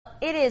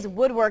It is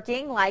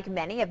woodworking like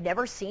many have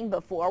never seen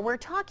before. We're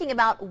talking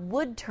about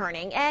wood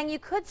turning, and you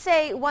could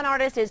say one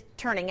artist is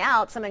turning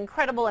out some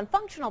incredible and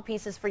functional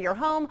pieces for your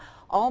home,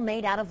 all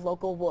made out of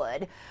local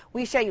wood.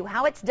 We show you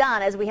how it's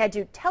done as we head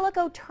to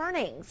Tellico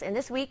Turnings in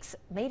this week's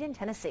Made in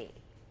Tennessee.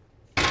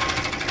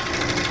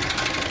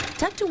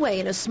 Tucked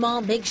away in a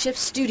small makeshift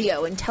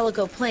studio in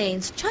Tellico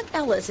Plains, Chuck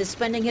Ellis is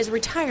spending his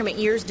retirement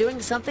years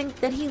doing something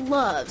that he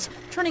loves,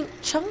 turning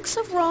chunks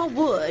of raw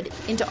wood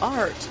into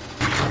art.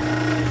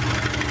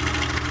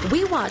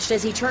 We watched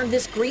as he turned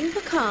this green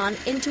pecan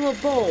into a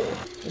bowl.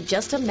 In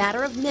just a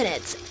matter of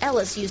minutes,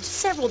 Ellis used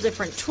several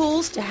different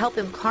tools to help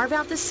him carve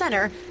out the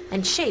center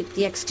and shape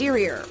the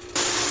exterior.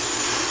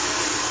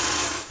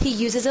 He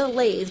uses a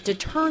lathe to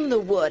turn the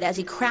wood as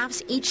he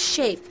crafts each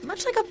shape,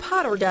 much like a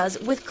potter does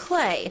with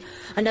clay.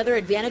 Another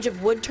advantage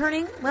of wood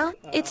turning, well,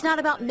 it's not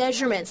about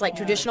measurements like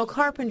traditional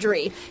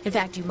carpentry. In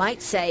fact, you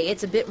might say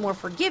it's a bit more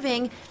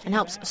forgiving and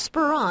helps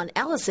spur on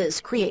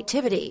Ellis's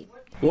creativity.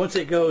 Once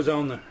it goes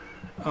on the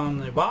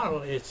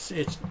bottle,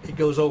 it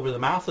goes over the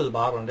mouth of the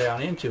bottle and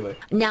down into it.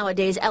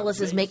 Nowadays,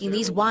 Ellis is making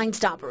these wine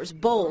stoppers,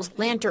 bowls,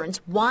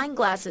 lanterns, wine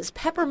glasses,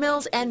 pepper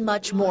mills, and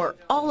much more.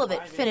 All of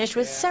it finished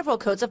with several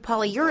coats of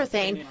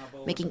polyurethane,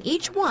 making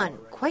each one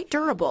quite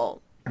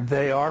durable.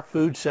 They are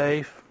food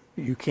safe.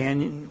 You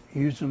can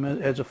use them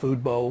as a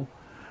food bowl.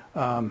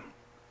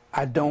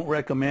 I don't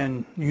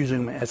recommend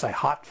using them as a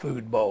hot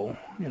food bowl.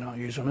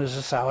 Use them as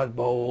a salad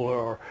bowl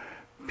or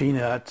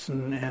peanuts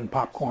and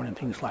popcorn and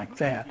things like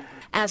that.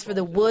 As for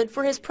the wood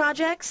for his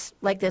projects,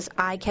 like this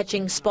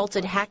eye-catching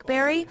spalted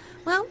hackberry,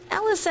 well,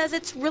 Ellis says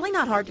it's really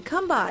not hard to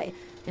come by.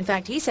 In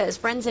fact, he says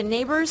friends and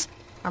neighbors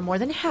are more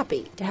than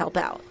happy to help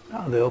out.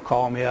 They'll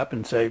call me up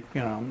and say,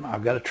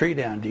 I've got a tree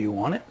down, do you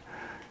want it?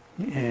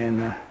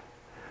 And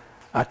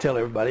I tell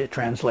everybody it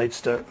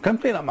translates to, come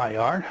clean up my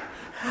yard.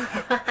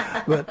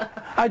 But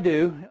I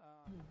do.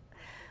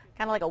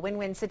 Kind of like a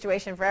win-win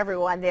situation for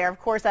everyone there. Of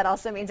course, that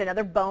also means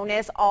another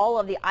bonus. All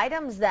of the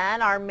items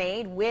then are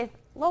made with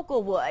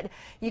local wood.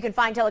 You can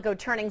find Tellico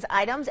Turnings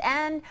items,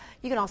 and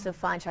you can also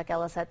find Chuck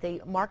Ellis at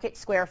the Market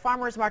Square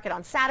Farmers Market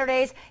on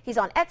Saturdays. He's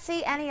on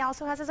Etsy, and he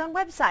also has his own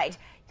website.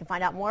 You can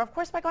find out more, of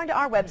course, by going to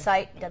our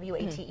website,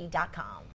 WATE.com.